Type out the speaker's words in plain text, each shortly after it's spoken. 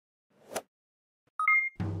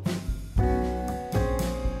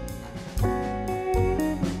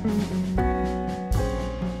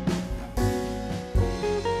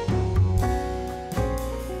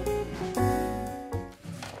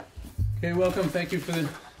Okay, welcome. Thank you for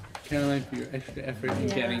Caroline, for your extra effort in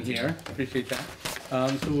getting here. Appreciate that.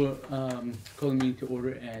 So we'll call the meeting to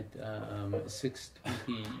order at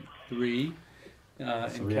 6:23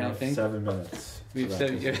 and we counting. have 7 minutes. We have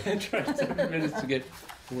 7 minutes to get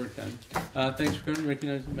work done. Thanks for coming.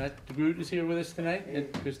 Recognize Matt DeGroot is here with us tonight,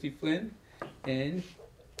 and Christy Flynn, and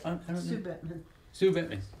I don't Sue know. Bettman. Sue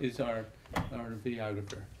Bettman is our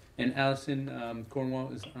videographer, and Allison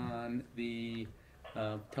Cornwall is on the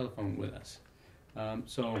telephone with us.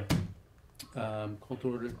 Call to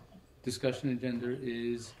order. Discussion agenda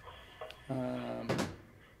is, well,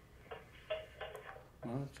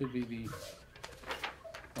 it should be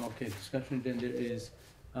discussion agenda is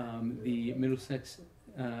the Middlesex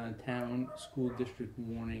Town School District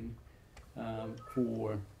warning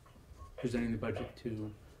for presenting the budget to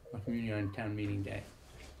our community on town meeting day.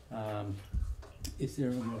 Is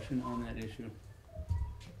there a motion on that issue?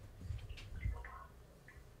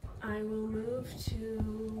 I will move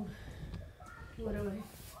to, what do I,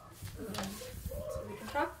 so we can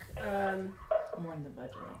talk, Warn the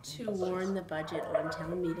budget. to warn the budget on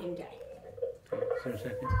town meeting day. Okay, is there a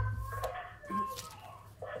second?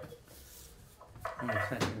 I'll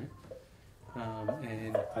second it.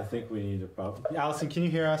 And I think we need a problem. Allison, can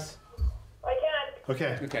you hear us? I can.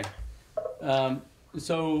 Okay. okay.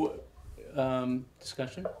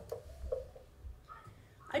 Discussion?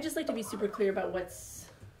 I'd just like to be super clear about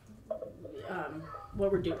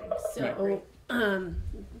what we're doing. So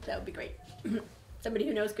that would be great. Somebody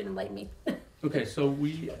who knows could enlighten me. Okay, so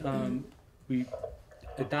we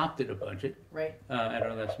adopted a budget Right. at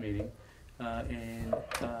our last meeting, but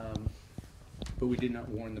we did not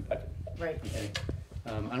warn the budget. Right. Okay,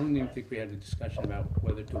 I don't even think we had a discussion about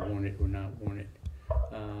whether to warn it or not warn it.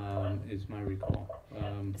 Is my recall.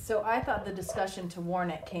 So I thought the discussion to warn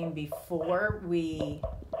it came before we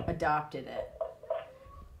adopted it.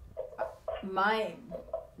 My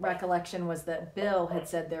recollection was that Bill had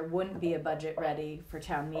said there wouldn't be a budget ready for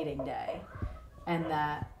town meeting day, and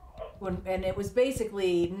and it was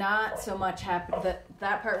basically not so much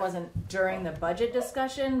that part wasn't during the budget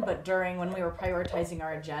discussion, but during when we were prioritizing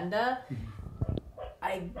our agenda.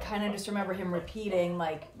 I kind of just remember him repeating,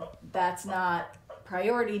 like, that's not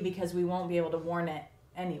priority because we won't be able to warn it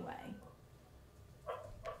anyway.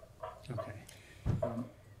 Okay.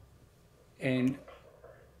 And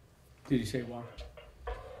did you say why?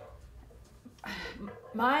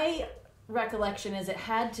 My recollection is it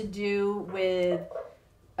had to do with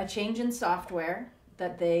a change in software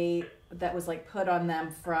that was like put on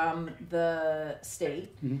them from the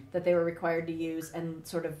state that they were required to use, and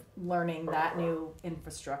sort of learning that new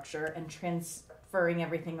infrastructure and transferring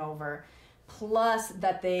everything over. Plus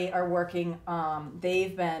that they are working,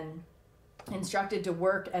 they've been instructed to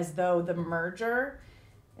work as though the merger,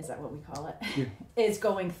 is that what we call it, is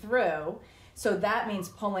going through. So that means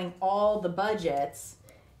pulling all the budgets,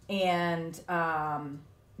 and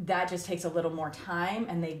that just takes a little more time,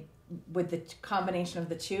 and they, with the combination of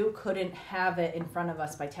the two, couldn't have it in front of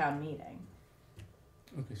us by town meeting.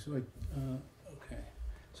 Okay, so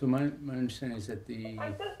so my understanding is that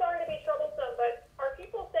I'm so sorry to be troublesome, but are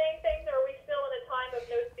people saying things, or are we still in a time of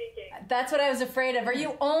no speaking? That's what I was afraid of. Are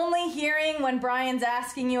you only hearing when Brian's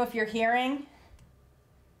asking you if you're hearing?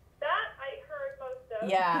 That I heard most of.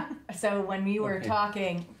 Yeah. So when you were Okay.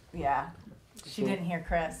 talking, yeah, she didn't hear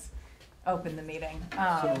Chris open the meeting.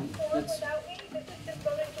 So without me, this is just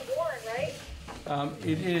voting to warn, right?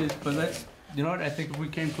 it is, but you know what? I think if we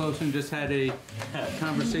came close and just had a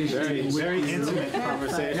conversation, Very intimate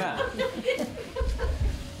conversation. yeah,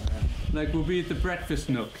 like we'll be at the breakfast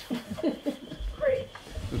nook. Great.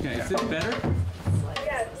 Okay, is this better?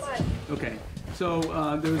 Yes, fine. Okay, so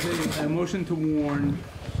there was a motion to warn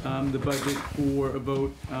the budget for a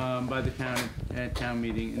vote by the town at town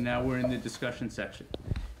meeting, and now we're in the discussion section.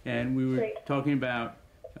 And we were Great. talking about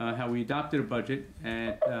how we adopted a budget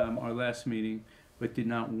at our last meeting, but did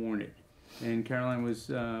not warn it. And Caroline was,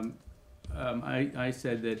 I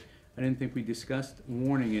said that I didn't think we discussed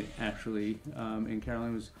warning it actually, and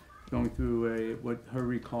Caroline was going through what her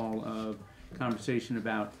recall of conversation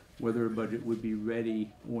about whether a budget would be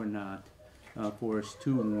ready or not for us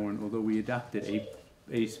to warn, although we adopted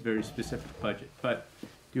a very specific budget. But do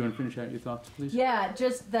you want to finish out your thoughts, please? Yeah,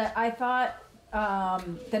 just that I thought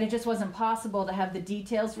that it just wasn't possible to have the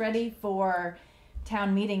details ready for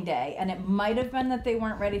town meeting day, and it might have been that they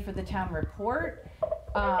weren't ready for the town report.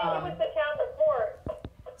 I think it was the town report.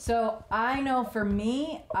 So I know for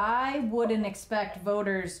me, I wouldn't expect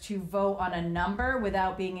voters to vote on a number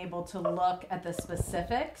without being able to look at the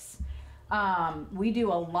specifics. We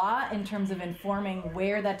do a lot in terms of informing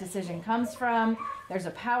where that decision comes from. There's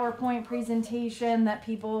a PowerPoint presentation that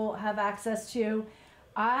people have access to.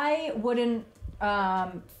 I wouldn't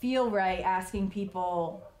feel right asking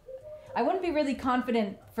people. I wouldn't be really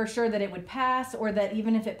confident for sure that it would pass, or that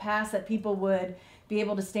even if it passed, that people would be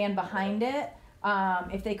able to stand behind it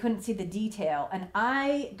if they couldn't see the detail. And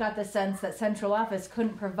I got the sense that central office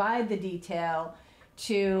couldn't provide the detail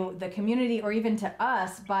to the community or even to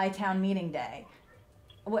us by town meeting day.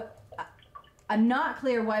 I'm not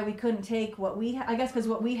clear why we couldn't take what I guess because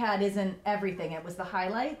what we had isn't everything. It was the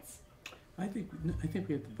highlights. I think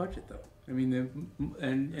we have the budget though. I mean,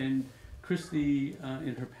 and Christy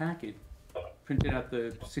in her packet printed out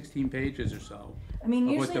the 16 pages or so. I mean,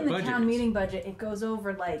 of usually what in the town is. meeting budget, it goes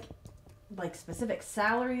over like specific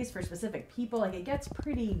salaries for specific people. Like it gets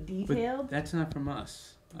pretty detailed. But that's not from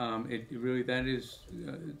us. It really, that is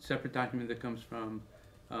a separate document that comes from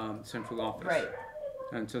central office. Right.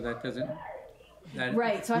 And so that doesn't. That,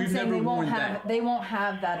 Right. So I'm we've saying never they won't worn have that. they won't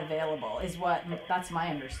have that available. That's my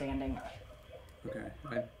understanding.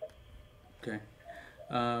 Okay. Okay.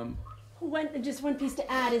 Just one piece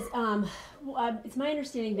to add is, it's my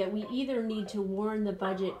understanding that we either need to warn the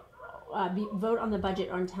budget, vote on the budget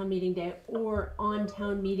on town meeting day, or on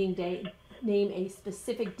town meeting day, name a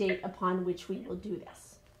specific date upon which we will do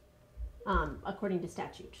this, according to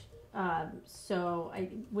statute. So I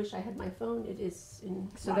wish I had my phone. It is in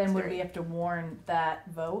So then would Roxbury. we have to warn that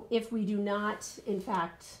vote? If we do not, in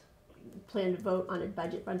fact, plan to vote on a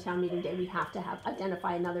budget on town meeting day, we have to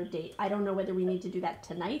identify another date. I don't know whether we need to do that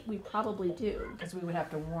tonight. We probably do. Because we would have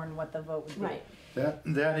to warn what the vote would be. Right.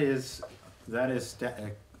 That is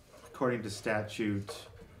according to statute,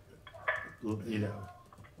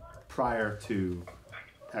 prior to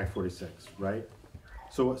Act 46, right?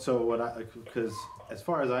 So because as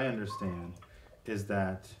far as I understand, is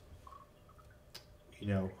that,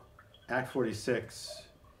 Act 46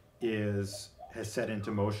 has set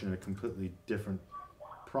into motion a completely different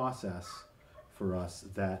process for us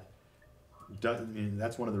that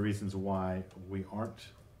that's one of the reasons why we aren't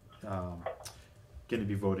going to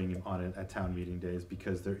be voting on it at town meeting days,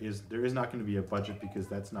 because there is not going to be a budget, because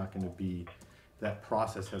that's not going to be, that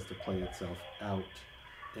process has to play itself out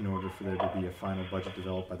in order for there to be a final budget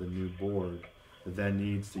developed by the new board that then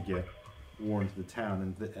needs to get warned to the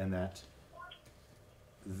town, and that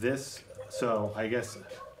this, so I guess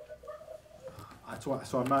that's why,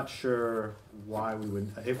 so I'm not sure why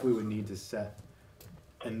if we would need to set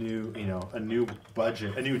a new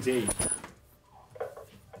budget, a new date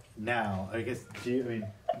now. I guess,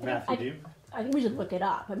 Matthew, do you? I think we should look it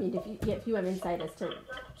up. I mean, if you have insight as to,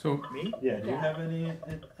 So Me? Yeah, do you Yeah. have any? You're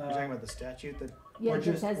talking about the statute that yeah, Or it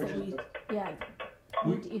just- says or that just-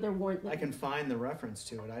 we need to either warn. I can find the reference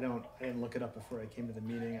to it. I didn't look it up before I came to the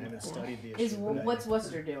meeting. I haven't studied the Is issue. But what's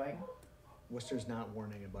Worcester doing? Worcester's not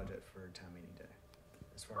warning a budget for town meeting day,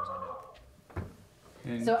 as far as I know.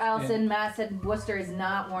 and, So Allison, Matt said Worcester is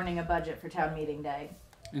not warning a budget for town meeting day.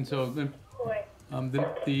 and so the Boy,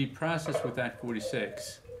 the process with Act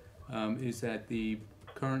 46 is that the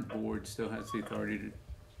current board still has the authority to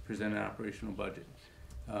present an operational budget.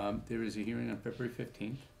 There is a hearing on February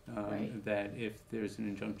 15th Right. that, if there's an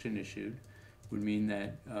injunction issued, would mean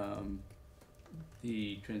that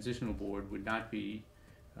the transitional board would not be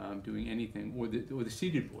doing anything, or the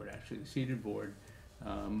seated board, actually, the seated board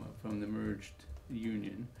from the merged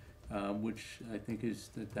union, which I think is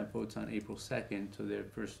that votes on April 2nd, so their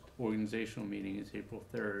first organizational meeting is April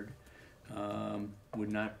 3rd,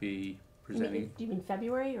 would not be presenting. Do you mean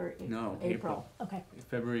February or No, April? Okay.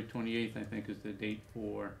 February 28th, I think, is the date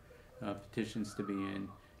for petitions to be in.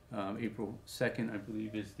 April 2nd, I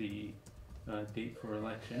believe, is the date for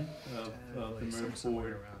election of the merged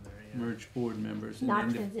somewhere board, around there. Yeah. merged board members. And Not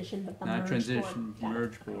then transition, but the not merged transition, board. Yeah.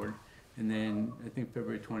 merged board. And then I think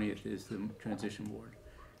February 20th is the transition board.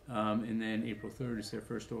 And then April 3rd is their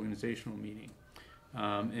first organizational meeting.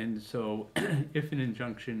 And so if an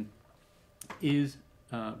injunction is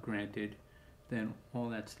granted, then all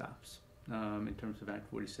that stops in terms of Act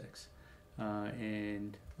 46.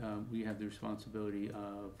 And we have the responsibility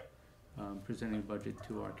of presenting a budget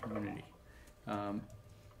to our community.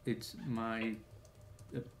 It's my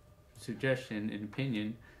suggestion and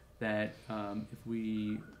opinion that if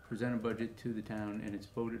we present a budget to the town and it's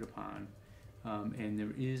voted upon, and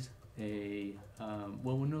there is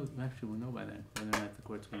we'll know by then whether or not the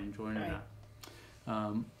court's going to enjoin or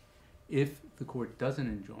not. If the court doesn't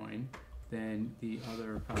enjoin, then the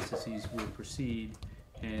other processes will proceed,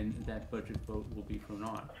 and that budget vote will be for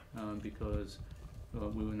naught, because we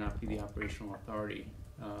will not be the operational authority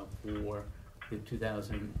for the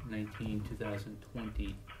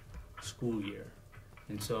 2019-2020 school year.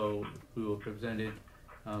 And so we will present it,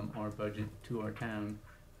 our budget to our town,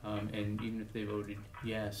 and even if they voted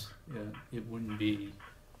yes, it would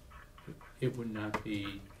not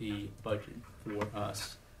be the budget for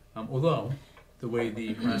us. Although, the way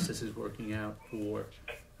the process is working out for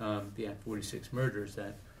the Act 46 mergers,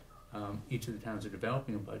 that each of the towns are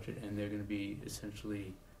developing a budget, and they're going to be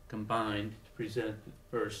essentially combined to present the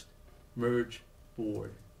first merge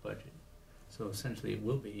board budget. So essentially it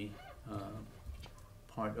will be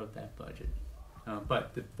part of that budget.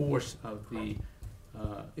 But the force of the,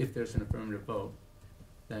 if there's an affirmative vote,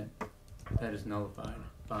 that is nullified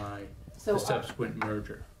by So the subsequent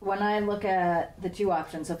merger. when I look at the two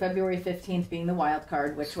options, so February 15th being the wild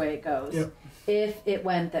card, which way it goes, Yep. if it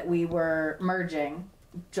went that we were merging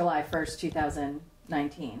July 1st,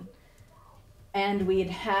 2019, and we'd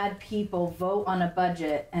had people vote on a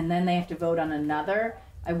budget and then they have to vote on another,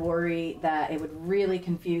 I worry that it would really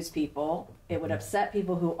confuse people. It would upset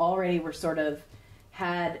people who already were sort of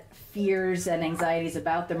had fears and anxieties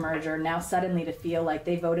about the merger, now suddenly to feel like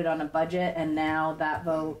they voted on a budget and now that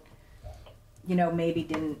vote, you know, maybe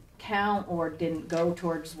didn't count or didn't go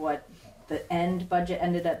towards what the end budget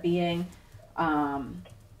ended up being.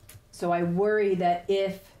 So I worry that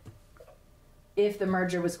if the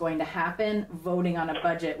merger was going to happen, voting on a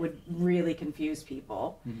budget would really confuse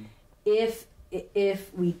people. Mm-hmm.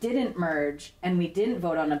 If we didn't merge and we didn't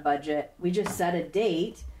vote on a budget, we just set a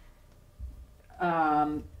date,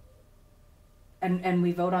 and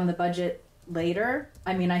we vote on the budget later.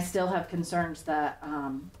 I mean, I still have concerns that,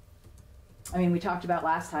 I mean, we talked about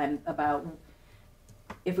last time about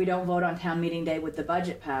if we don't vote on town meeting day, would the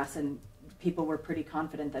budget pass? And people were pretty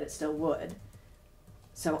confident that it still would.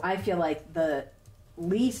 So I feel like the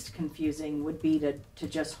least confusing would be to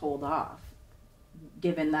just hold off.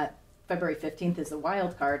 Given that February 15th is the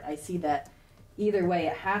wild card, I see that either way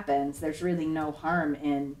it happens, there's really no harm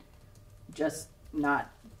in just not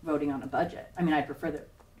voting on a budget. I mean, I prefer that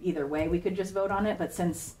either way we could just vote on it, but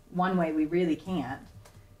since one way we really can't,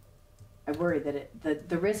 I worry that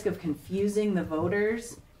the risk of confusing the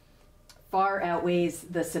voters far outweighs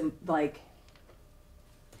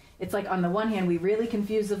it's like on the one hand, we really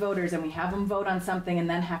confuse the voters and we have them vote on something and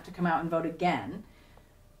then have to come out and vote again.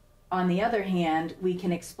 On the other hand, we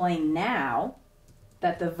can explain now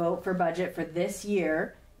that the vote for budget for this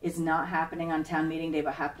year is not happening on town meeting day,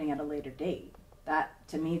 but happening at a later date. That,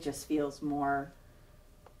 to me, just feels more,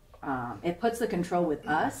 it puts the control with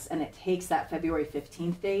us and it takes that February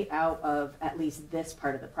 15th date out of at least this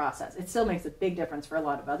part of the process. It still makes a big difference for a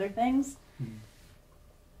lot of other things. Mm-hmm.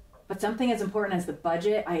 But something as important as the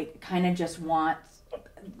budget, I kind of just want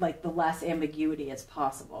like the less ambiguity as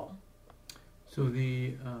possible. So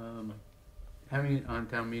the having it on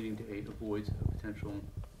town meeting day avoids a potential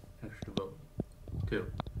extra vote too,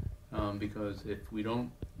 because if we don't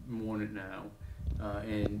warn it now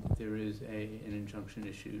and there is an injunction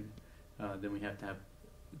issued, then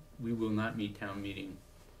we will not meet town meeting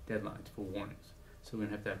deadlines for warnings. So we're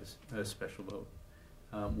gonna have to have a special vote.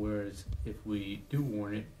 Whereas if we do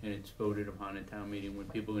warn it and it's voted upon in town meeting when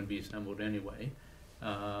people are going to be assembled anyway,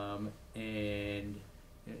 and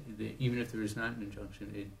even if there is not an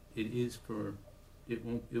injunction, it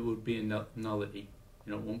would be a nullity.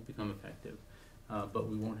 You know, it won't become effective. But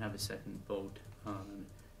we won't have a second vote on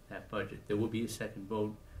that budget. There will be a second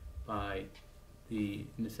vote by the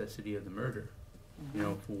necessity of the merger. You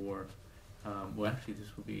know, for well, actually,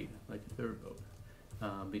 this will be like a third vote.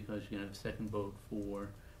 Because you can have a second vote for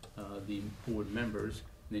the board members,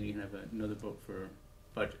 and then you can have another vote for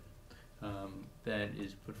budget that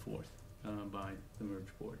is put forth by the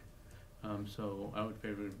merge board. So I would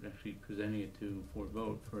favor actually presenting it for a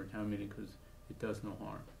vote for a town meeting because it does no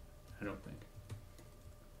harm, I don't think.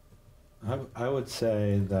 I would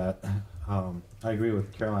say that I agree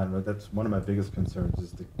with Caroline, but that's one of my biggest concerns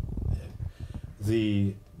is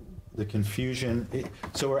the confusion.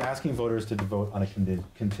 So we're asking voters to vote on a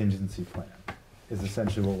contingency plan is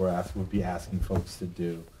essentially what would be asking folks to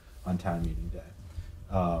do on town meeting day,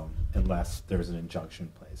 unless there's an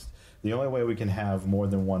injunction placed. The only way we can have more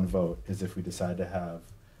than one vote is if we decide to have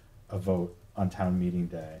a vote on town meeting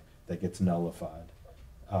day that gets nullified.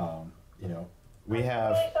 You know, we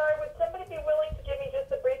have. I'm really sorry. Would somebody be willing to give me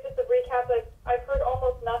just a brief recap? I've heard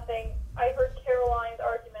almost nothing. I heard Caroline's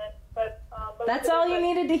argument, but that's all you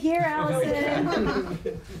needed to hear, Allison.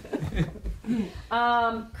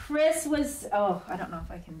 Chris was. Oh, I don't know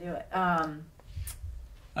if I can do it.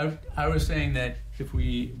 I was saying that if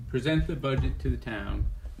we present the budget to the town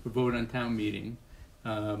for vote on town meeting,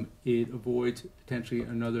 it avoids potentially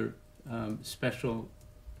another special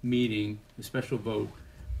meeting, a special vote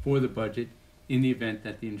for the budget in the event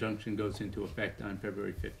that the injunction goes into effect on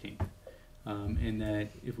February 15th. And that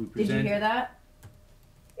if we present... Did you hear that?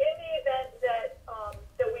 In the event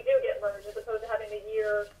that we do get merged, as opposed to having a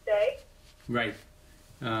year stay. Right.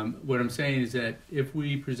 What I'm saying is that if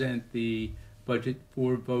we present the budget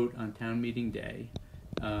for vote on town meeting day,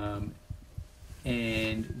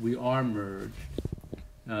 and we are merged,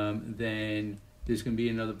 then there's going to be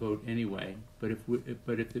another vote anyway. But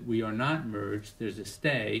if we are not merged, there's a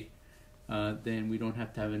stay, then we don't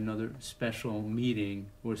have to have another special meeting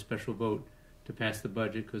or special vote to pass the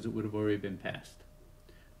budget because it would have already been passed.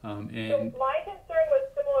 So my concern was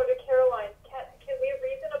similar to Caroline's. Can we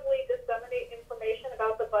reasonably disseminate information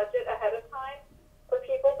about the budget ahead of time for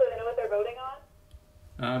people so they know what they're voting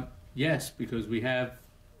on? Yes, because we have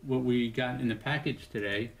what we got in the package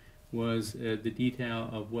today was the detail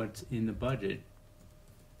of what's in the budget,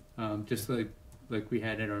 just like we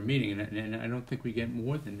had at our meeting, and I don't think we get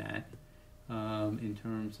more than that in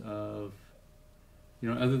terms of,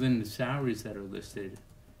 other than the salaries that are listed,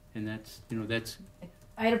 and that's.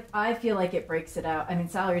 I feel like it breaks it out. I mean,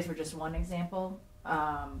 salaries were just one example.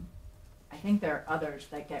 I think there are others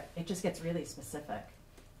that it just gets really specific.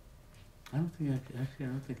 I don't think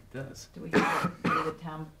it does. Do we go to the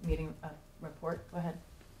town meeting report? Go ahead.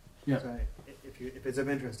 Yeah. So if it's of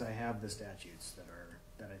interest, I have the statutes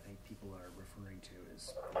that I think people are referring to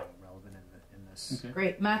as being relevant in this. Okay.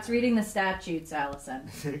 Great. Matt's reading the statutes, Allison.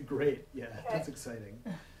 Great, yeah, that's exciting.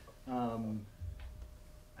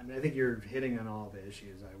 I mean, I think you're hitting on all the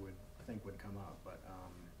issues I would think would come up, but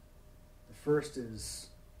the first is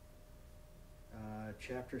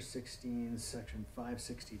Chapter 16, Section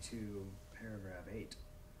 562, Paragraph 8,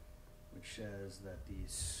 which says that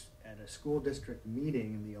at a school district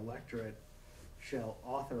meeting, the electorate shall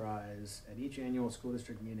authorize at each annual school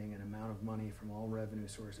district meeting an amount of money from all revenue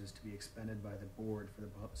sources to be expended by the board for the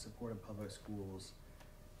support of public schools,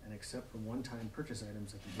 and except for one-time purchase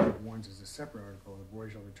items that the board warns as a separate article, the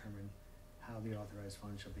board shall determine how the authorized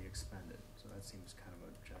funds shall be expended. So that seems kind of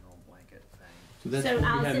a general blanket thing. So that's So what we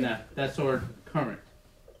have Allison- now. That's our current.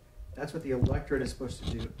 That's what the electorate is supposed to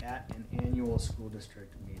do at an annual school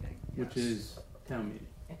district meeting. Which yes. is town meeting.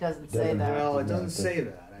 It doesn't say Doesn't that. Well, it No, doesn't it's say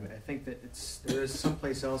that. I think that there is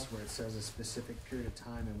someplace else where it says a specific period of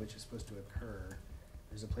time in which it's supposed to occur.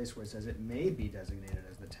 There's a place where it says it may be designated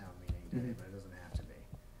as the town meeting day, but it doesn't have to be.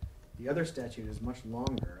 The other statute is much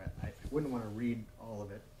longer. I wouldn't want to read all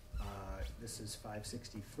of it. This is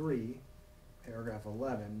 563, paragraph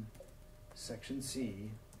 11, section C,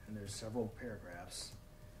 and there's several paragraphs.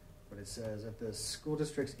 But it says at the school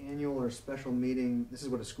district's annual or special meeting, this is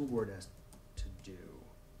what a school board has to do.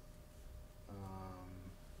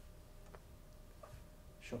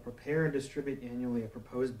 Shall prepare and distribute annually a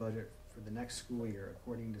proposed budget for the next school year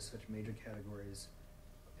according to such major categories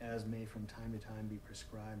as may from time to time be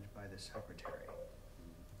prescribed by the secretary.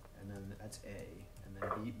 And then that's A. And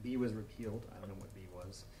then B was repealed. I don't know what B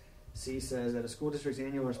was. C says at a school district's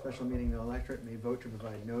annual or special meeting, the electorate may vote to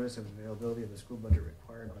provide notice of availability of the school budget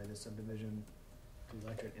required by this subdivision to the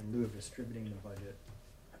electorate in lieu of distributing the budget.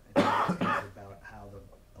 I think it's about how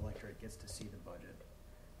the electorate gets to see the budget.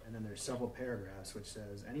 And then there's several paragraphs which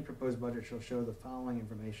says any proposed budget shall show the following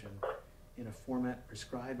information in a format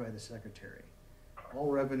prescribed by the secretary. All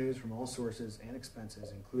revenues from all sources and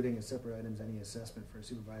expenses, including as separate items any assessment for a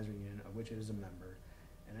supervisory unit of which it is a member,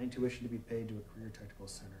 and any tuition to be paid to a career technical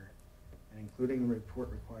center, and including the report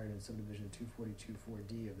required in subdivision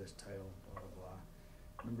 242-4D of this title, blah, blah,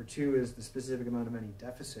 blah. Number 2 is the specific amount of any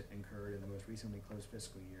deficit incurred in the most recently closed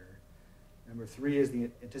fiscal year. Number 3 is the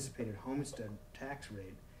anticipated homestead tax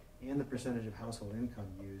rate and the percentage of household income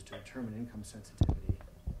used to determine income sensitivity,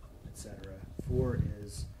 etc. 4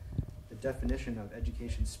 is the definition of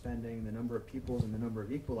education spending, the number of pupils and the number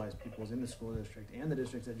of equalized pupils in the school district, and the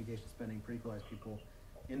district's education spending per equalized pupil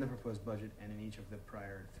in the proposed budget and in each of the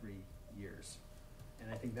prior 3 years.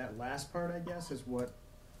 And I think that last part, I guess, is what,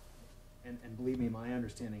 and believe me, my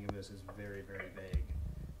understanding of this is very, very vague,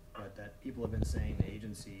 but that people have been saying the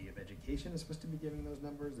agency of education is supposed to be giving those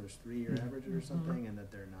numbers, there's 3-year averages or something, and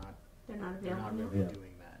that they're not available. really Yeah.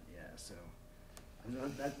 doing that, yeah, so.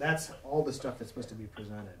 That's all the stuff that's supposed to be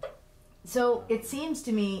presented. So it seems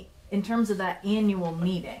to me, in terms of that annual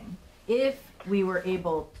meeting, if we were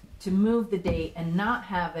able to move the date and not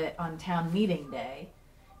have it on town meeting day,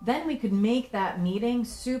 then we could make that meeting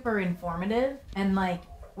super informative, and like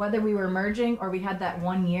whether we were merging or we had that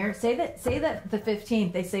 1 year, say that the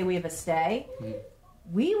 15th they say we have a stay,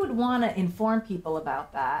 we would want to inform people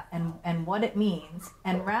about that and what it means,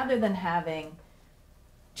 and rather than having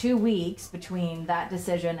 2 weeks between that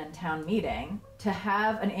decision and town meeting to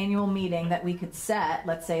have an annual meeting that we could set.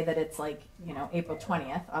 Let's say that it's like, you know, April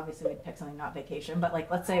 20th. Obviously, we'd pick something not vacation, but like,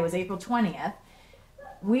 let's say it was April 20th.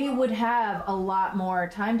 We would have a lot more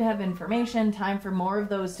time to have information, time for more of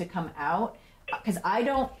those to come out. Because I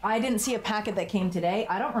didn't see a packet that came today.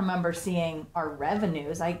 I don't remember seeing our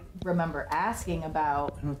revenues. I remember asking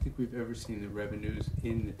about. I don't think we've ever seen the revenues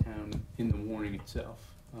in the town, in the warning itself.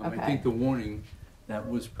 Okay. I think the warning that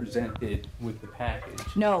was presented with the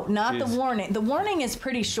package. No, not the is- warning. The warning is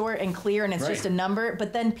pretty short and clear, and it's just a Right. number.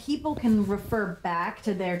 But then people can refer back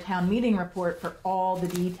to their town meeting report for all the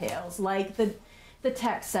details, like the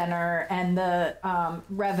tech center and the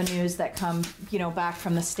revenues that come, you know, back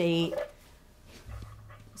from the state.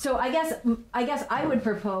 So I guess I would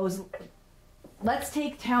propose, let's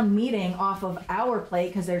take town meeting off of our plate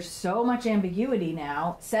because there's so much ambiguity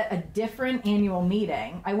now. Set a different annual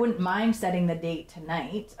meeting. I wouldn't mind setting the date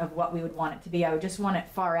tonight of what we would want it to be. I would just want it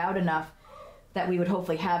far out enough that we would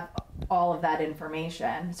hopefully have all of that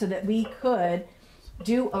information so that we could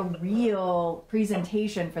do a real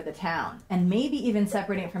presentation for the town, and maybe even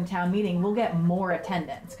separating it from town meeting, we'll get more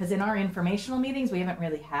attendance because in our informational meetings we haven't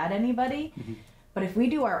really had anybody. But if we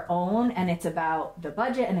do our own and it's about the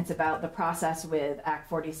budget and it's about the process with Act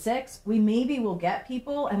 46, we maybe will get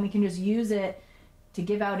people and we can just use it to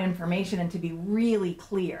give out information and to be really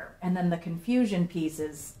clear. And then the confusion piece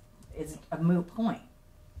is a moot point.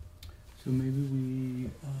 So maybe we,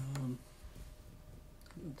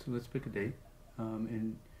 so let's pick a date,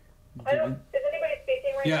 and. I don't, is anybody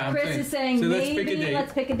speaking right Yeah, now? I'm Chris is saying so let's pick a maybe date.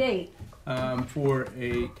 let's pick a date. For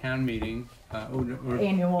a town meeting, or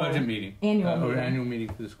Annual. budget meeting. Annual Or meeting. annual meeting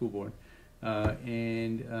for the school board.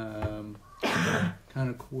 And kind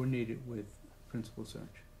of coordinate it with principal search.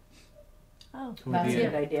 Oh, Toward That's the a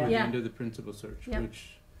end- good idea. Toward the Yeah. end of the principal search, Yep.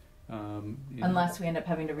 which, you know, Unless we end up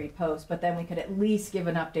having to repost, but then we could at least give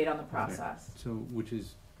an update on the process. so, which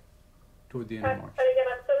is toward the end And of March. again,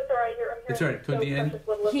 I'm so sorry. I'm hearing That's all right, toward so the end. precious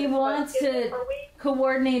little of He this, but wants is to it- are we-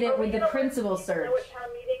 coordinate it are we with the gonna let principal people search. know at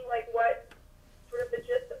town meeting, like what sort of the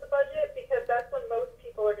gist of the budget, because that's when most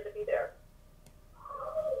people are going to be there.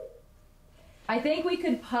 I think we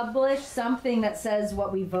could publish something that says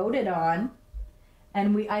what we voted on,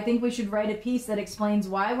 and I think we should write a piece that explains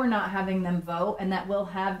why we're not having them vote, and that we'll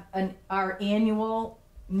have our annual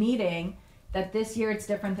meeting. That this year it's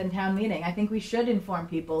different than town meeting. I think we should inform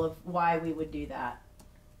people of why we would do that.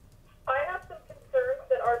 I have some concerns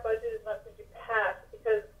that our budget is not going to pass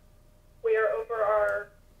because we are over our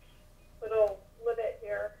little limit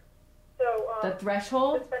here. So The the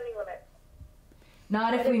threshold, spending limit.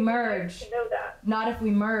 not if I we didn't merge. think I know that. Not if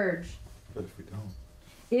we merge. But if we don't.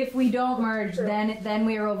 If we don't merge, True. then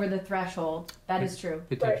we are over the threshold. That is true.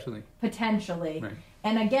 Potentially, Potentially. right.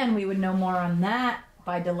 And again, we would know more on that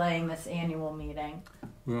by delaying this annual meeting.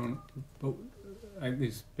 We won't, but at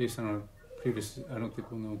least based on our previous, I don't think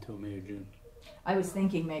we'll know until May or June. I was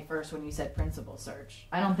thinking May 1st when you said principal search.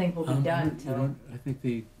 I don't think we'll be I done don't- till. I think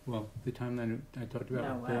the timeline I talked about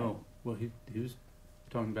No with way. Bill, well, he was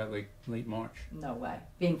talking about like late March. No way.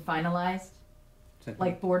 Being finalized? Second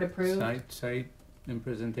Like board approved? Site and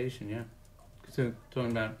presentation, yeah. So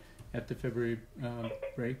talking about after February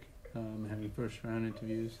break, having first round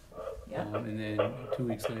interviews, Yeah. and then 2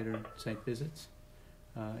 weeks later site visits,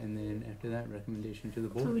 and then after that recommendation to the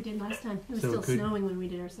that's what board. we did last time. It was So it still could- snowing when we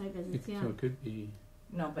did our site visits, yeah. So it could be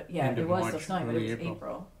No, but yeah, End it of was still March, snowing, but it early was April.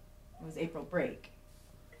 April. It was April break.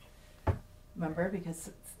 Remember?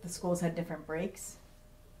 Because the schools had different breaks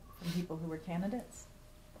from people who were candidates.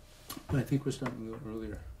 But I think we're starting a little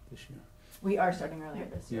earlier this year. We are starting earlier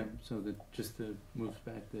this Yeah, year. so that just moves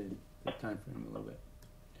back the time frame a little bit.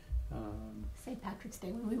 St. Patrick's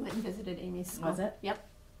Day when we went and visited Amy's school. Was it? Yep.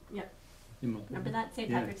 Remember that? St.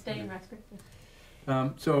 Yeah, Patrick's Day in yeah. Roxbury?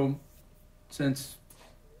 So since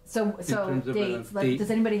So terms of a dates. date- Does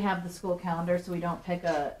anybody have the school calendar so we don't pick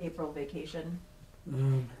a April vacation?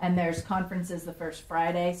 And there's conferences the first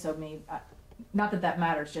Friday, so maybe not that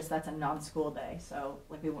matters. Just that's a non-school day, so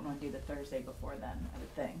like we wouldn't want to do the Thursday before then. I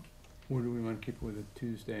would think. or do we want to keep it with a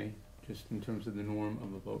Tuesday, just in terms of the norm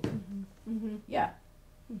of a vote? Mm-hmm. Yeah,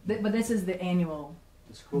 but this is the annual.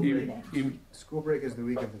 The school Even- break, even- school break is the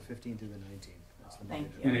week of the 15th to the 19th. That's the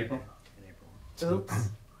Thank Monday you. In to April? Friday in April. Oops,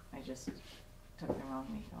 I just took the wrong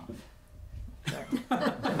week off. Sorry.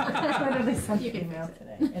 I literally sent You an can email fix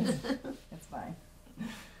today. It's fine.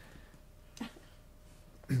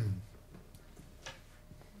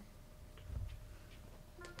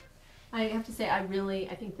 I have to say,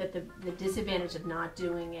 I think that the disadvantage of not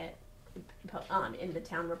doing it in the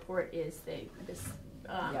town report is this,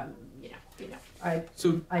 Yeah. you know, you know.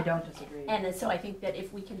 I don't disagree. And then, so I think that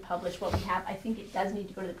if we can publish what we have, I think it does need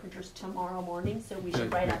to go to the printers tomorrow morning, so we should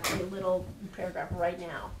Good. write up a little paragraph right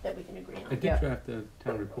now that we can agree I on. did Yeah. draft the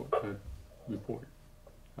town report. Good.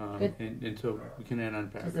 And so we can add on a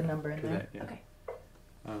paragraph. Is the number in to there? that, yeah. Okay.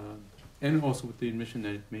 And also with the admission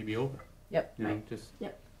that it may be over. Yep. You know, Right. just,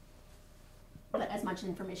 But as much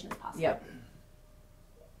information as possible. Yep.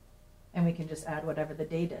 And we can just add whatever the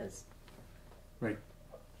date is.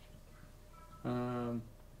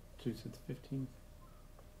 so you said the 15th?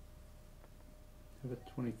 How about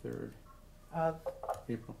the 23rd Of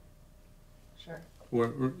April? sure.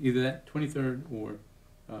 Or either that 23rd or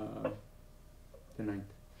the 9th.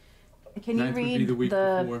 Can you 9th would be read the week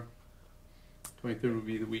the before. 23rd would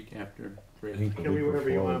be the week after. I think It can be whatever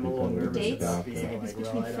you want. I'm a little before nervous Dates, about because being it was like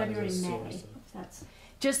between relied on February as a and May, source. if that's,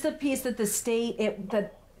 just the piece that the state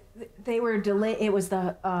that they were delayed? It was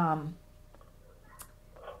the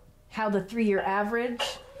how the 3-year average.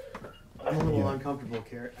 I'm a little Yeah. uncomfortable,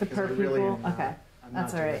 Carrie, The because per I really am people? not, Okay. I'm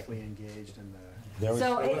That's not all right. directly engaged in the. There was,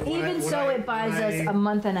 So When I- even when so, I- it buys when us I- a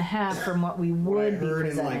month and a half from what we What I would be heard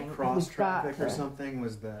in presenting. like cross We've got traffic or to- something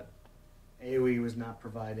was that AOE was not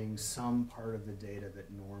providing some part of the data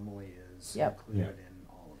that normally is Yep. included in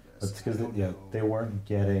all of this. That's because I don't yeah, know. they weren't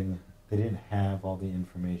getting, they didn't have all the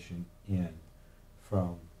information in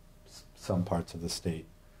from some parts of the state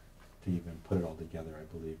to even put it all together, I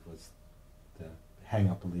believe, was the hang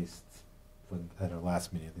up, at least at our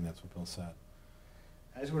last meeting. I think that's what Bill said.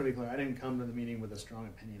 I just want to be clear, I didn't come to the meeting with a strong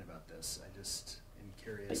opinion about this. I just am but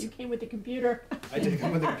curious. you came with the computer. I did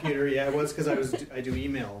come with a computer, yeah, it was because I do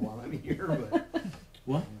email while I'm here, but.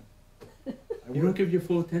 What? I You don't work, give your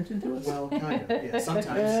full attention to us? well, kind of, yeah,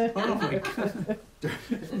 sometimes. Oh my God.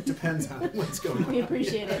 It depends on what's going on. We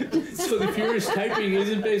appreciate it. So the furious typing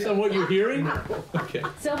isn't based on what you're hearing? Okay.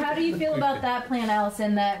 So how do you feel about that plan,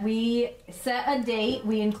 Allison? That we set a date,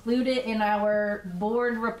 we include it in our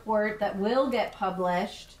board report that will get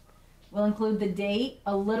published. We'll include the date,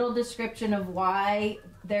 a little description of why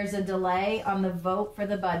there's a delay on the vote for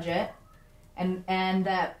the budget, and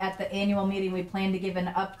that at the annual meeting we plan to give an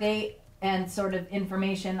update and sort of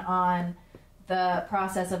information on the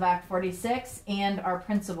process of Act 46 and our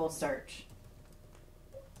principal search.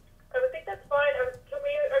 I would think that's fine. Can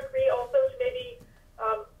we agree also to maybe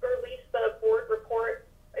release the board report?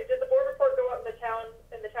 Did the board report go up in the town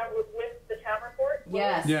with the town report?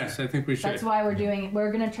 Yes. Yes, I think we should. That's why we're doing it.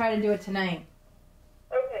 We're going to try to do it tonight.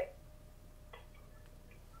 Okay.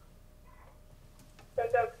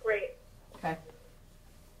 That sounds great. Okay.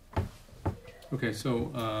 Okay,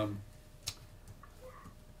 so,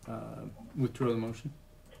 withdraw the motion?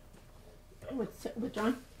 With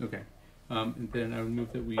John? Okay. And then I would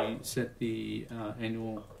move that we set the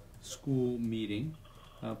annual school meeting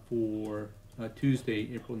for Tuesday,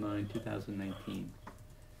 April 9, 2019,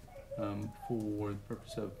 for the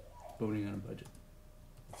purpose of voting on a budget.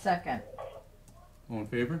 Second. All in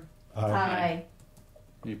favor? Aye.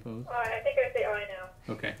 Any opposed? I think I say aye now.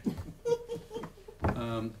 Okay.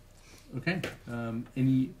 Okay.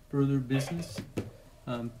 Any further business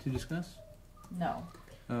to discuss? No.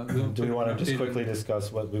 Do we want to just quickly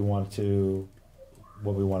discuss what we wanted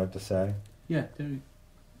to say? Yeah.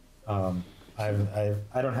 I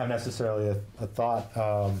don't have necessarily a thought,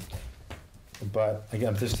 but again,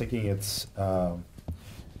 I'm just thinking it's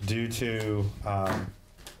due to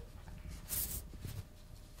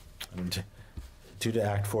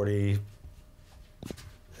Act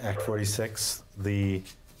 46. The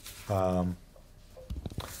I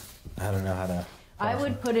don't know how to. I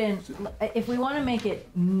would put in, if we want to make it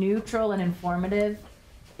neutral and informative,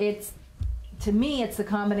 to me, it's the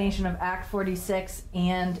combination of Act 46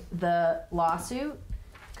 and the lawsuit.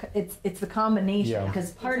 It's the combination, Yeah.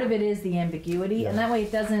 because part of it is the ambiguity, and Yeah. that way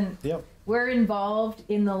it doesn't, Yep. we're involved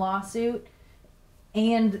in the lawsuit,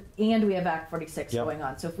 and we have Act 46 Yep. going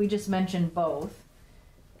on. So if we just mention both,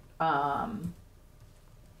 I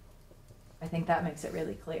think that makes it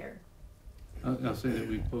really clear. I'll say that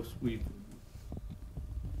we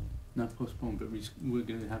not postpone, but we're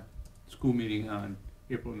going to have school meeting on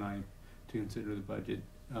April 9th to consider the budget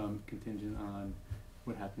contingent on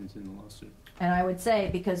what happens in the lawsuit. And I would say,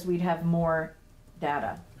 because we'd have more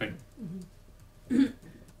data. Right.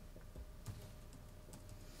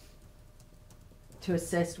 To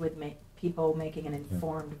assist with people making an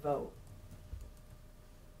informed vote.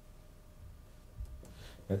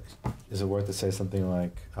 Is it worth to say something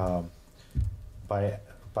like, by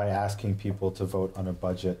asking people to vote on a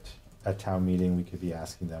budget at town meeting, we could be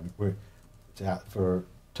asking them to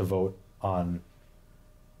vote on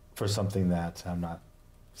for something that, I'm not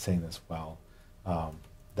saying this well,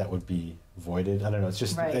 that would be voided. I don't know, it's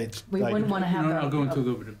just, Right. it's We like, wouldn't want to have I'll go into a that.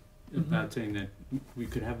 little bit about saying that we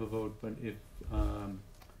could have a vote, but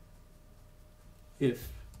if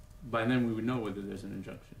by then we would know whether there's an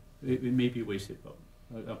injunction, it may be a wasted vote.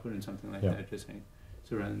 I'll put in something like Yeah. that, just saying,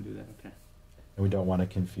 so rather than do that, okay. and we don't wanna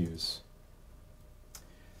confuse.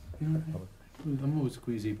 You know, I'm always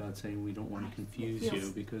queasy about saying we don't want to confuse you, Feels-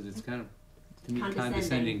 because it's kind of, to me, Condescending.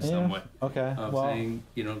 condescending Yeah. somewhat, Okay, of well, saying,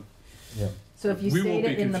 you know, yeah, So if you we state won't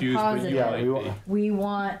be it in the confused, but you positive, Yeah, might we be.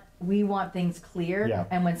 won't. we want things clear, Yeah.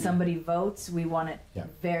 and when somebody votes, we want it Yeah.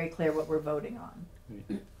 very clear what we're voting on.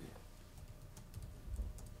 Yeah.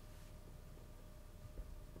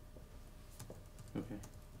 Okay.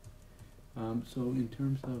 So in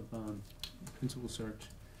terms of principal search,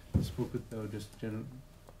 I spoke with just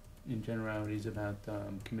in generalities about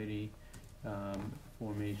committee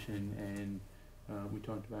formation, and we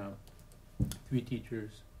talked about 3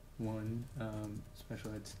 teachers, 1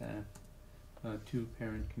 special ed staff, 2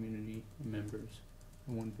 parent community members,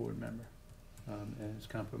 and 1 board member, as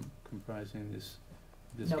comprising this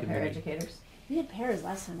No committee. paraeducators? We had pairs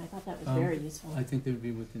last time. I thought that was Um, very useful. I think they would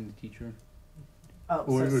be within the teacher, Oh,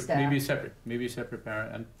 or so staff. maybe a separate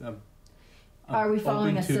parent. I'm Are we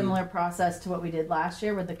following a open to- similar process to what we did last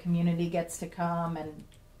year, where the community gets to come and,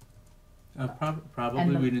 Probably,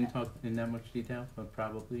 and the- we didn't talk in that much detail, but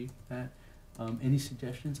probably that. Any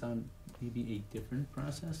suggestions on maybe a different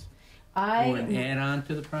process? Or an I, add-on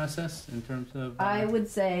to the process in terms of? I would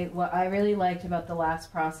say what I really liked about the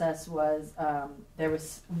last process was, there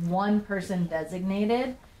was 1 person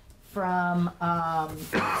designated from,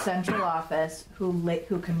 central office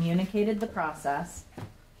who communicated the process,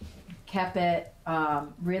 kept it,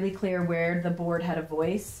 really clear where the board had a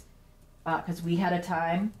voice, 'cause we had a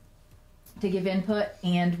time to give input,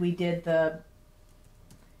 and we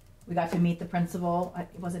got to meet the principal.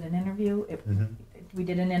 Was it an interview? Mhm. We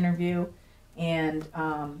did an interview, and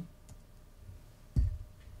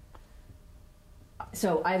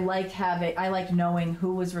so I like knowing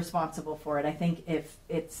who was responsible for it. I think if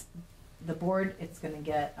it's the board, it's going to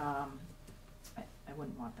get. I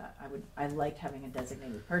wouldn't want that. I liked having a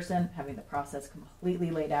designated person, having the process completely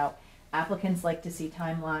laid out. Applicants like to see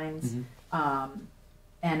timelines. Mhm.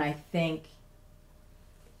 And I think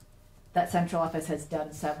that central office has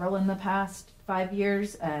done several in the past 5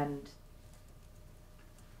 years, and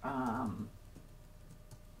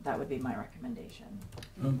that would be my recommendation.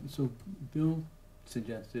 So Bill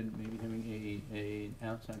suggested maybe having an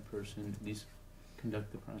outside person at least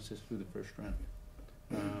conduct the process through the first round,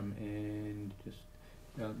 and just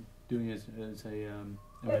doing it as a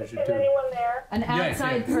measure Is to. anyone there? An Yeah,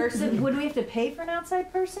 outside yeah. person, would we have to pay for an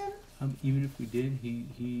outside person? Even if we did,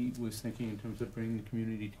 he was thinking in terms of bringing the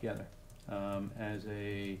community together, as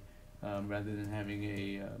a, rather than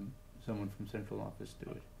having someone from central office do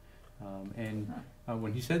it.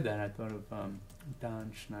 When he said that, I thought of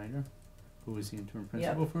Don Schneider, who was the interim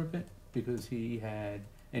principal for a bit, because he had,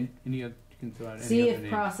 and any other, you can throw out any See other if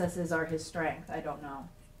names. processes are his strength, I don't know.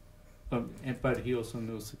 But he also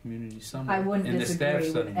knows the community somewhat, I wouldn't and the staff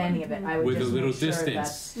disagree with somewhat, any of it, I would with a just little make sure distance,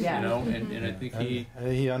 that's, you yeah. know, and I think he,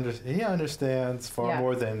 He understands far Yeah.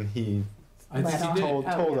 more than he I think he did. told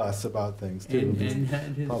Oh, yeah. us about things too. and had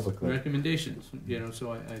his publicly. recommendations, you know,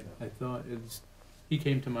 so I thought he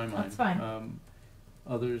came to my mind. That's fine.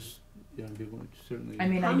 Others, you know, people would certainly. I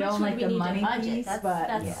mean, How I much don't would like we the need to money budget? piece, That's, but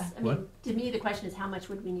that's, yeah. I mean, What? to me, the question is how much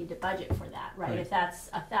would we need to budget for that, right? Right. If that's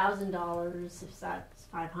 $1,000, if that's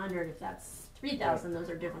 $500, if that's $3,000, those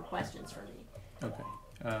are different questions for me. Okay,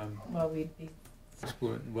 Well, we'd be,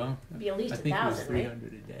 explore, well, It'd be at least I think it was 1,000, right?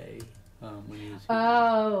 300 a day, when he was here.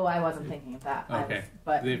 oh, I wasn't thinking of that. Okay.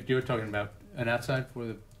 But, If you're talking about an outside for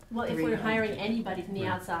the, Well, if we're 300. hiring anybody from the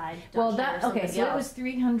Right. outside, well, Dutch or that, okay, somebody so it else, was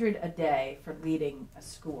 300 a day for leading a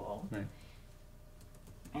school. Right.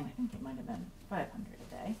 And I think it might have been 500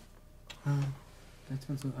 a day. that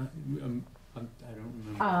sounds, I don't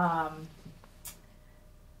remember.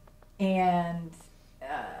 And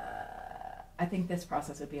I think this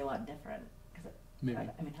process would be a lot different, because Maybe. I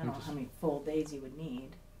mean, I don't know how many full days you would need,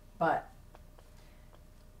 but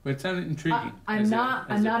But it sounded intriguing. I'm as a- not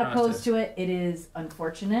as a opposed process. to it. It is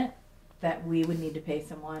unfortunate that we would need to pay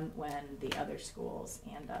someone when the other schools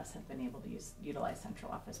and us have been able to utilize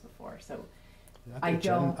central office before. So I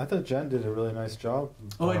don't- I thought Jen did a really nice job.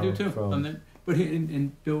 Oh, I do too. from- But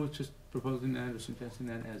and Bill was just proposing that or suggesting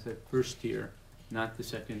that as a first tier, not the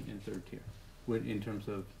second and third tier, in terms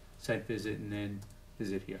of site visit and then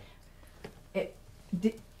visit here.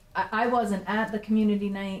 I wasn't at the community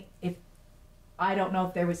night. If I don't know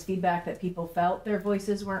if there was feedback that people felt their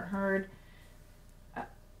voices weren't heard.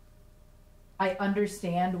 I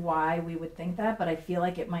understand why we would think that, but I feel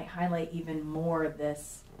like it might highlight even more the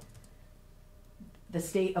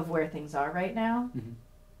state of where things are right now. Mhm.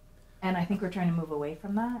 And I think we're trying to move away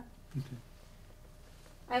from that.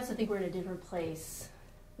 I also think we're in a different place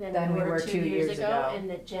than Than we we were were 2 2 years years ago, ago. and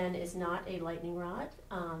that Jen is not a lightning rod.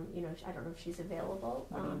 You know, I don't know if she's available.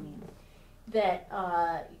 What do you mean?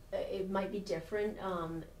 That it might be different.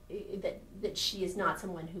 That she is not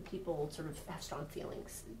someone who people sort of have strong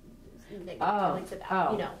feelings, negative feelings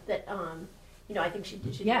about. You know that. You know, I think she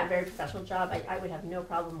did a very professional job. I would have no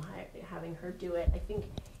problem having her do it. I think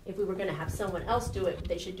if we were going to have someone else do it,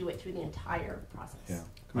 they should do it through the entire process. Yeah.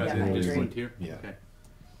 Rather Yeah, I than just agree. volunteer? Yeah. Okay.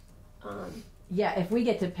 Yeah, if we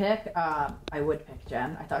get to pick, I would pick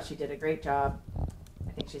Jen. I thought she did a great job.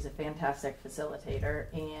 I think she's a fantastic facilitator,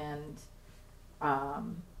 and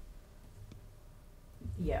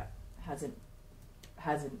yeah,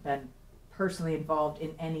 hasn't been personally involved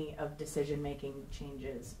in any of decision-making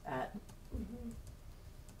changes at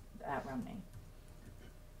Romney.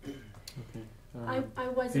 Okay. I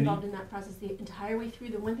was any- involved in that process the entire way through.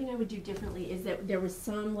 The one thing I would do differently is that there was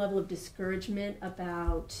some level of discouragement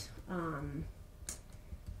about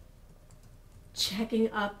checking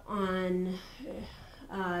up on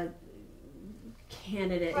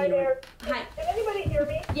candidate. Hi you know, there. Hi. Can anybody hear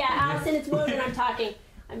me? Yeah, Allison, it's Woden. I'm talking.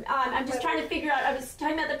 I'm just trying to figure out. I was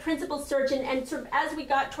talking about the principal search, and sort of as we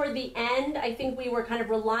got toward the end, I think we were kind of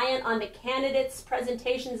reliant on the candidates'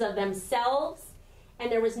 presentations of themselves, and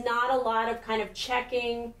there was not a lot of kind of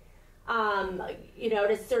checking, you know,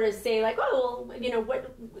 to sort of say like, oh, well, you know,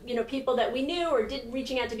 what, you know, people that we knew or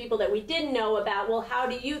reaching out to people that we didn't know about. Well, how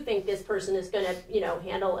do you think this person is going to, you know,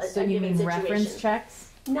 handle a So you given mean situation? reference checks?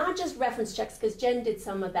 Not just reference checks, because Jen did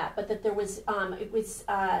some of that, but that there was,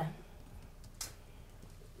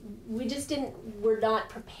 we just we're not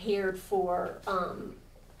prepared for,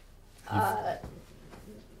 I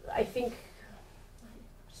think,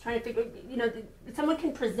 just trying to figure, you know, someone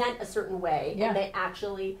can present a certain way, Yeah. and they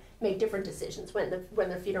actually make different decisions when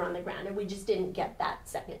their feet are on the ground, and we just didn't get that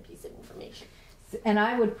second piece of information. And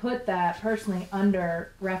I would put that personally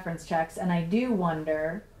under reference checks, and I do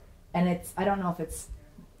wonder, and I don't know if it's,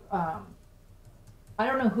 I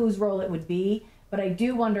don't know whose role it would be, but I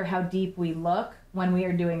do wonder how deep we look when we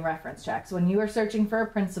are doing reference checks. When you are searching for a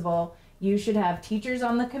principal, you should have teachers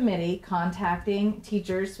on the committee contacting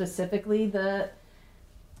teachers, specifically the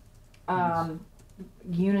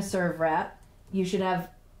UNISERV rep. You should have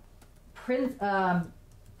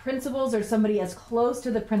principals or somebody as close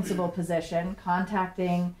to the principal position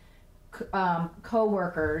contacting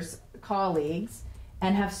co-workers, colleagues,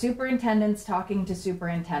 and have superintendents talking to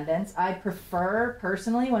superintendents. I prefer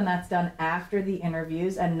personally when that's done after the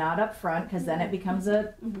interviews and not up front, because then it becomes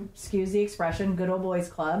a, excuse the expression, good old boys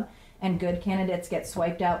club, and good candidates get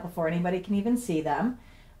swiped out before anybody can even see them.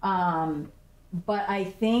 But I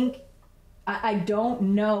think, I don't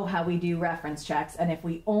know how we do reference checks, and if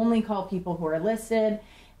we only call people who are listed,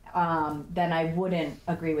 then I wouldn't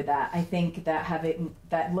agree with that. I think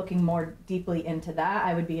that looking more deeply into that,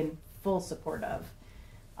 I would be in full support of.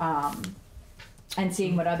 And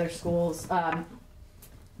seeing what other schools,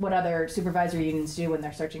 what other supervisory unions do when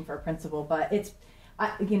they're searching for a principal. But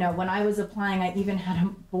you know, when I was applying, I even had a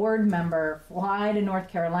board member fly to North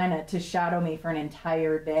Carolina to shadow me for an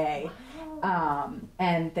entire day.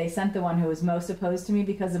 And they sent the one who was most opposed to me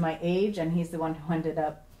because of my age, and he's the one who ended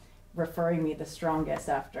up referring me the strongest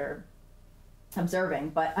after observing.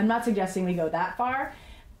 But I'm not suggesting we go that far,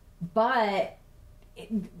 but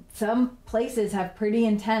some places have pretty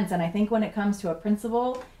intense, and I think when it comes to a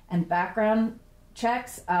principal and background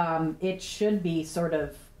checks, it should be sort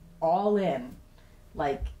of all in,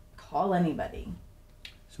 like call anybody.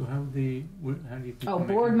 So how do you think? Oh,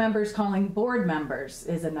 board members calling board members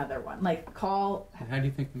is another one. Like call. And how do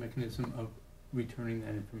you think the mechanism of returning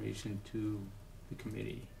that information to the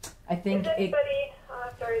committee? I think Is anybody,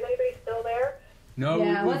 sorry, is anybody still there? No,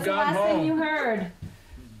 yeah. we've What's the gone last home. thing you heard?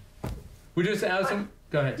 We just asked him.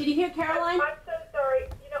 Go ahead. Did you hear Caroline? I'm so sorry.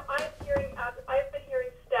 You know, I've been hearing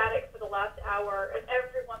static for the last hour, and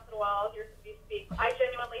every once in a while I'll hear somebody speak. I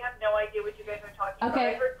genuinely have no idea what you guys are talking about.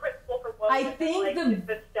 Okay. I heard principal for one. I think it's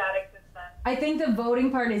been static since then. I think the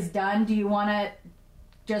voting part is done. Do you want to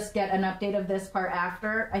just get an update of this part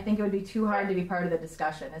after? I think it would be too hard to be part of the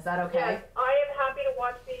discussion. Is that okay? Yes, I am happy to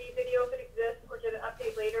watch the video if it exists, or get an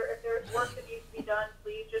update later. If there's work that needs to be done,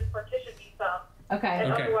 please just partition me some. Okay.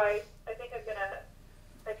 And Okay. otherwise, I think I'm gonna.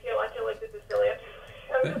 I feel like this is silly.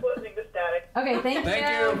 I'm just listening to static. Okay. Thank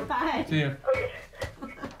you. Bye. See you. Okay.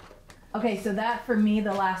 Okay, so that for me,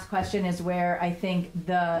 the last question is where I think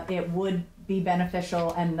it would be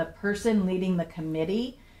beneficial, and the person leading the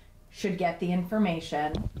committee should get the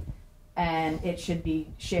information, and it should be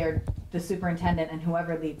shared, the superintendent and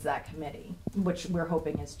whoever leads that committee, which we're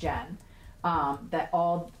hoping is Jen, that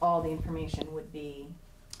all the information would be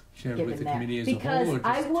Shared given with the there. committee as Because a whole, or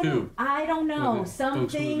I just wouldn't, two? I don't know, With the some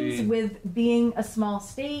folks who things lead. with being a small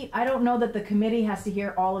state, I don't know that the committee has to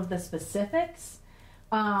hear all of the specifics.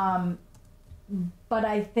 But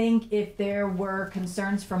I think if there were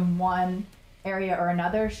concerns from one area or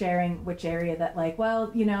another, sharing which area that, like, well,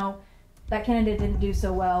 you know, that candidate didn't do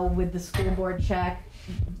so well with the school board check,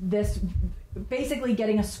 this, basically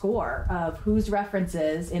getting a score of whose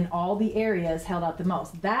references in all the areas held out the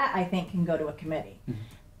most. That, I think, can go to a committee.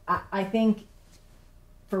 I think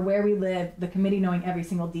for where we live, the committee knowing every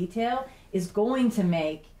single detail is going to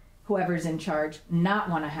make whoever's in charge not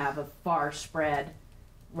want to have a far spread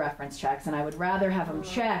reference checks, and I would rather have them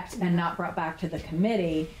checked and not brought back to the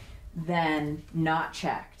committee than not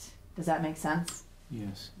checked. Does that make sense?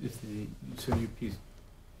 Yes, if they, so you'd be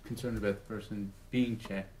concerned about the person being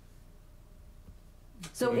checked.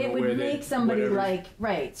 So You know, it where would they- make somebody whatever's- like,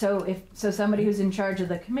 right, so somebody who's in charge of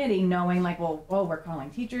the committee knowing, like, well, oh, we're calling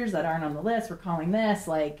teachers that aren't on the list, we're calling this,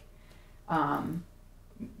 like,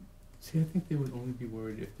 See, I think they would only be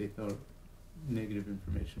worried if they thought negative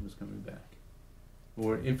information was coming back.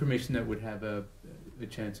 Or information that would have a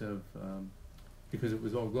chance of, because it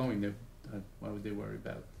was all glowing, why would they worry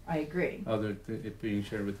about I agree. it being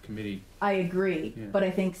shared with the committee? I agree, Yeah. but I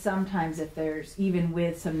think sometimes if there's, even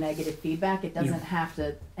with some negative feedback, it doesn't Yeah. have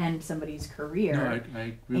to end somebody's career. No, I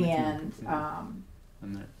agree with you, And, yeah, on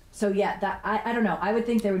that. so yeah, that, I don't know, I would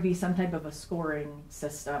think there would be some type of a scoring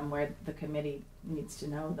system where the committee needs to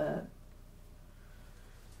know the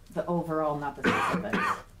overall, not the specifics.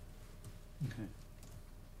 Okay.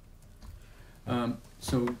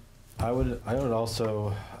 So, I would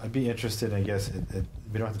also, I'd be interested, I guess,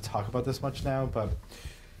 we don't have to talk about this much now, but,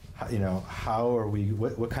 you know, how are we,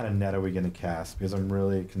 what kind of net are we gonna cast? Because I'm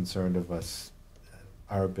really concerned of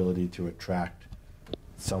our ability to attract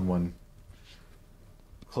someone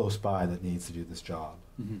close by that needs to do this job.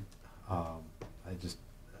 mhm. I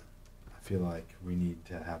feel like we need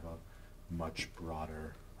to have a much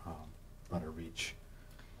broader reach.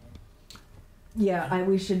 Yeah,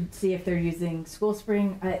 we should see if they're using School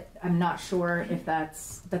Spring. I'm not sure if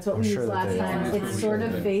that's what I'm we sure used that last they time. are. It's I'm sort sure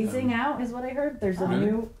of that, phasing out, is what I heard. There's a Really?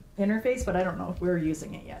 new interface, but I don't know if we're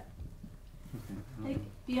using it yet. Okay.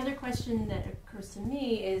 The other question that occurs to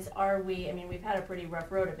me is, we've had a pretty rough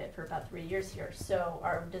road of it for about 3 years here, so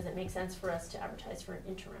does it make sense for us to advertise for an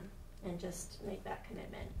interim and just make that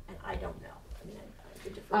commitment? And I don't know. I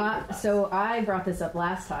could defer to your thoughts. So I brought this up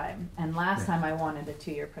last time, and last time I wanted a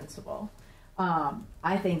 2-year principal.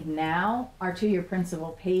 I think now our 2-year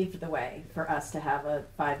principal paved the way for us to have a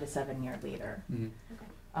 5 to 7 year leader. Mhm.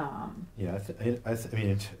 Yeah, I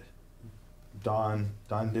mean, Don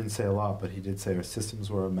didn't say a lot, but he did say our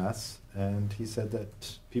systems were a mess, and he said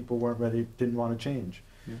that people weren't ready, didn't want to change.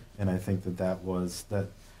 Yeah. And I think that was that,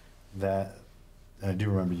 and I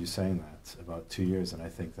do remember you saying that about 2 years, and I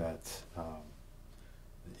think that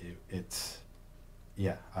it's,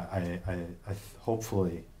 yeah, I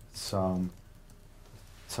hopefully some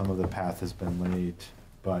of the path has been laid,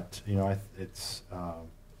 but, you know,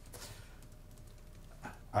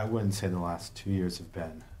 I wouldn't say the last 2 years have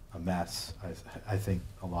been a mess. I think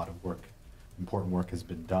a lot of work, important work has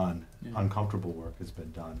been done, Yeah. uncomfortable work has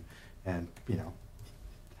been done, and, you know,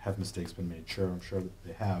 have mistakes been made? Sure, I'm sure that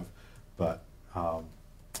they have, but I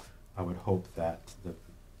would hope that the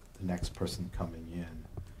next person coming in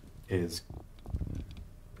is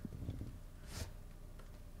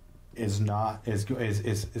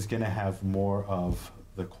going to have more of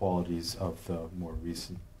the qualities of the more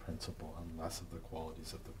recent principal and less of the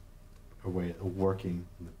qualities of the way of working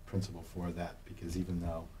the principal for that, because even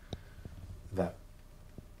though that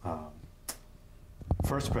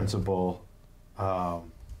first principal got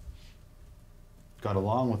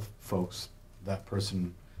along with folks, that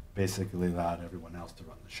person basically allowed everyone else to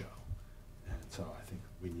run the show, and so I think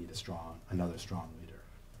we need another strong leader.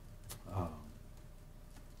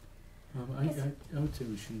 I would say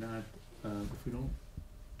we should not, if we don't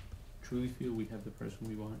truly feel we have the person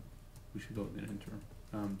we want, we should go with an interim,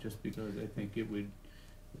 just because I think it would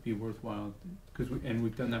be worthwhile, and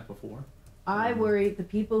we've done that before. I worry the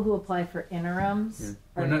people who apply for interims.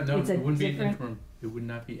 Yeah. Well, no, it's a it wouldn't be an different. interim, it would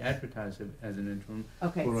not be advertised as an interim.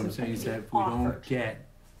 Okay, What I'm so saying is that if we don't get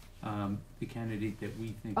the candidate that we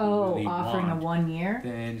think we really offering a want, 1 year.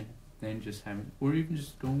 then just having, or even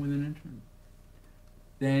just going with an interim.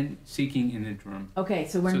 Then seeking an interim. Okay,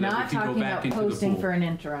 so we're So that we not can go talking back about into the posting pool. for an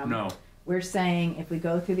interim. No, We're saying if we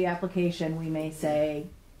go through the application, we may say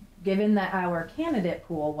given that our candidate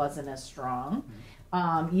pool wasn't as strong,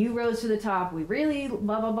 you rose to the top, we really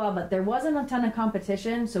blah, blah, blah, but there wasn't a ton of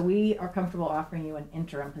competition, so we are comfortable offering you an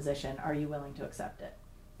interim position. Are you willing to accept it?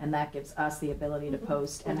 And that gives us the ability to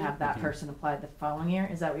post and have that person apply the following year.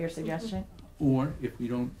 Is that what you're suggesting? Or if we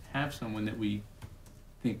don't have someone that we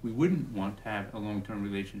think we wouldn't want to have a long-term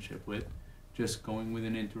relationship with, just going with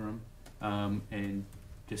an interim, and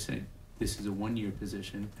just saying, this is a one-year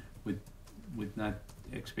position with not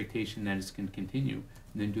expectation that it's gonna continue,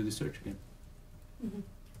 and then do the search again.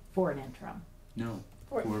 For an interim. No,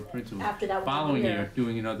 for a principal. After that 1 Following year. year,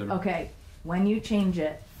 doing another. Okay, when you change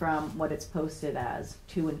it from what it's posted as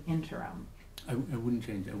to an interim, I wouldn't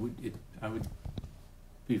change, I would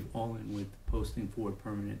be all in with posting for a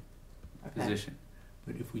permanent okay? position.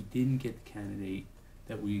 But if we didn't get the candidate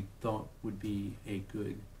that we thought would be a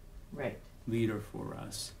good Right. leader for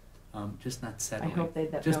us, just not I settling. hope they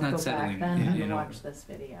Just don't not go settling, back then you and know. watch this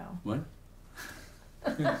video. What?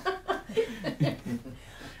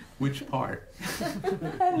 Which part?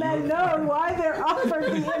 And then know why they're offered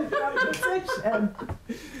the interim position.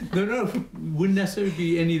 No, wouldn't necessarily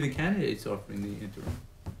be any of the candidates offering the interim.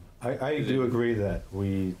 I do agree that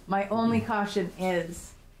we, My only caution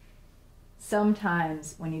is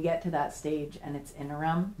sometimes when you get to that stage and it's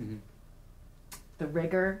interim, Mhm. the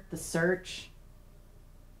rigor, the search,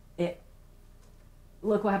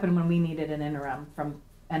 look what happened when we needed an interim from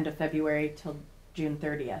end of February till June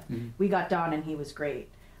 30th. Mhm. We got Don and he was great.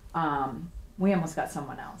 We almost got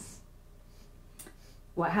someone else.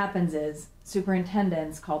 What happens is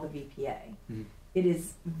superintendents call the VPA. Mhm. It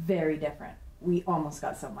is very different. We almost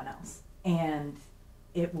got someone else and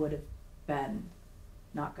it would have been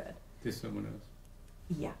not good. There's someone else.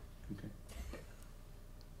 Yeah. Okay.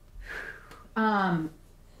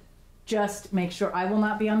 Just make sure, I will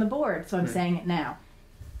not be on the board, so I'm Right. saying it now.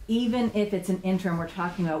 Even if it's an interim, we're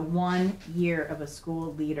talking about 1 year of a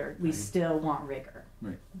school leader, we Right. still want rigor.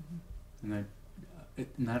 And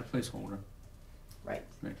not a placeholder. Right.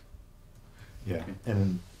 yeah, Okay.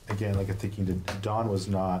 and again, like I'm thinking that Don was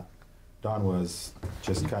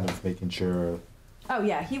just kind of making sure, Oh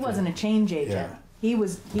yeah, he wasn't a change agent. Yeah. He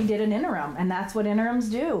did an interim, and that's what interims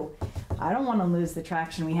do. I don't want to lose the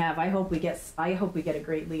traction we have. I hope we get a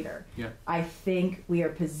great leader. Yeah. I think we are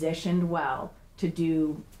positioned well to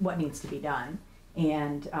do what needs to be done,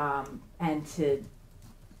 and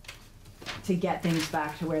to get things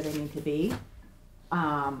back to where they need to be.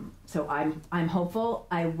 So I'm hopeful.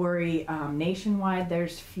 I worry nationwide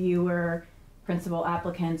there's fewer principal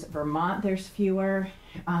applicants. Vermont there's fewer,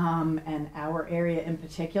 and our area in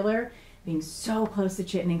particular, being so close to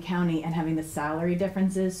Chittenden County and having the salary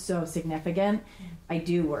differences so significant, I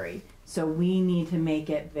do worry. So we need to make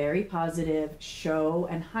it very positive, show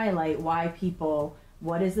and highlight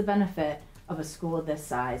what is the benefit of a school of this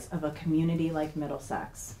size, of a community like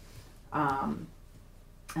Middlesex. And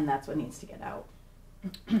that's what needs to get out.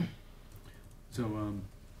 So,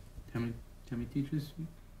 how many teachers?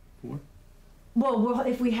 4? Well,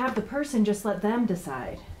 if we have the person, just let them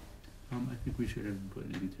decide. I think we should have put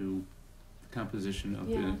it into the composition of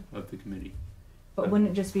Yeah. the committee. But wouldn't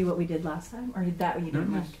it just be what we did last time, or did that what you No,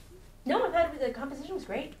 didn't no. like? No, I thought the composition was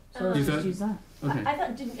great. So let's You just thought- use that. Okay. I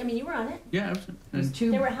thought, you were on it. Yeah, absolutely. It was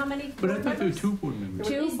two. There were how many But I board thought there were members? 2 board members.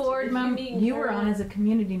 There were at Two least board you, members. me, and You were on Carolyn. as a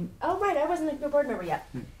community. Oh, right, I wasn't a board member yet.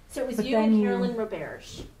 Hmm. So it was But you then and you- Carolyn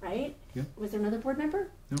Roberge, right? Yeah. Was there another board member?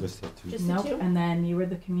 just the two. Just the Nope. two? And then you were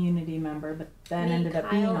the community member, but then Me, ended up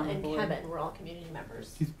being Kyle, on the and board. Kevin were all community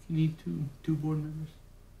members. Do you need two board members?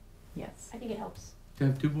 Yes. I think it helps. To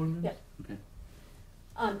have 2 board members? Yep. Okay.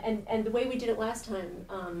 And the way we did it last time,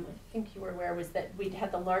 I think you were aware, was that we'd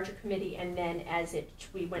had the larger committee, and then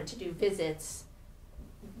we went to do visits,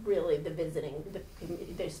 really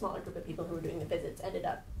the smaller group of people who were doing the visits ended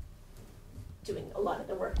up doing a lot of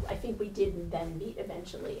the work. I think we did then meet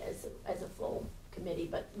eventually as a full committee,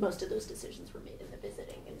 but most of those decisions were made in the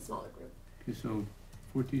visiting in a smaller group. Okay, so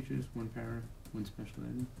 4 teachers, 1 para, 1 special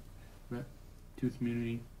ed rep, 2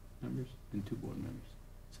 community members, and 2 board members.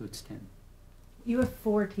 So it's 10. You have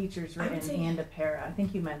 4 teachers I would written say- and a para. I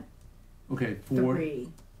think you meant Okay, 4,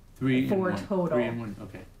 3. 3 and 4 1. total. 3 and 1.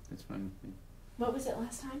 Okay, that's fine with me. What was it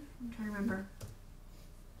last time? I'm trying to remember.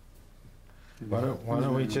 Why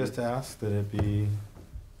don't we just ask that it be,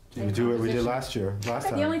 we do what we did last The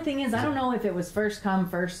only time? thing is, I don't know if it was first come,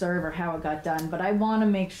 first serve, or how it got done, but I want to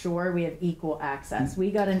make sure we have equal access.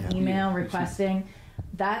 We got an Yeah. email Yeah, requesting.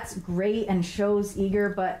 That's great and shows eager,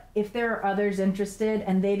 but if there are others interested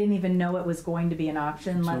and they didn't even know it was going to be an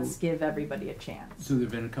option, So- let's give everybody a chance. So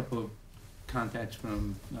there've been a couple of contacts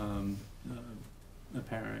from a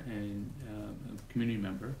para and a community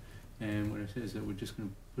member, And what I said is that we're just gonna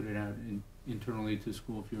put it out internally to the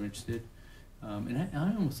school if you're interested. And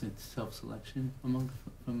I almost said self-selection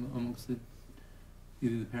amongst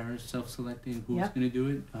either the parents self-selecting who's Yep. gonna do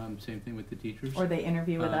it, same thing with the teachers. Or they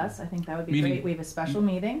interview with us. I think that would be meeting- great. We have a special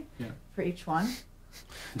meeting Yeah. for each one.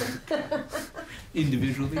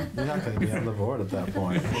 Individually. You're not gonna be on the board at that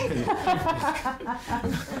point.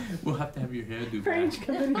 We'll have to have your hair do For that. each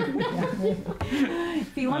committee.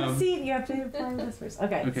 If you want a Um, seat, you have to apply with us first.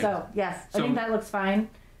 Okay, Okay. so yes, I So- think that looks fine.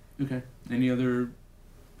 Okay. Any other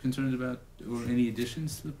concerns about, or any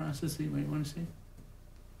additions to the process that you might want to see?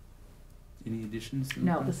 Any additions to the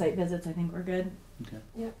No, the process? site visits, I think we're good. Okay.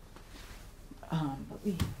 But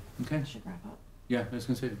we Okay. should wrap up. Yeah, I was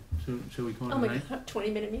gonna say, so shall we call it Oh a my night? God,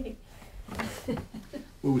 20-minute meeting.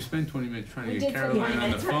 Well, we spent 20 minutes trying We to did get spend 20 Caroline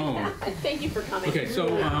on the minutes. phone. Thank you for coming. Okay,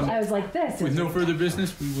 so, I was like this. with no further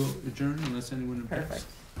business, we will adjourn unless anyone objects.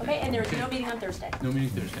 Perfect. Okay, and there's no meeting on Thursday. No meeting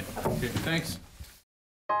Thursday. Okay, thanks.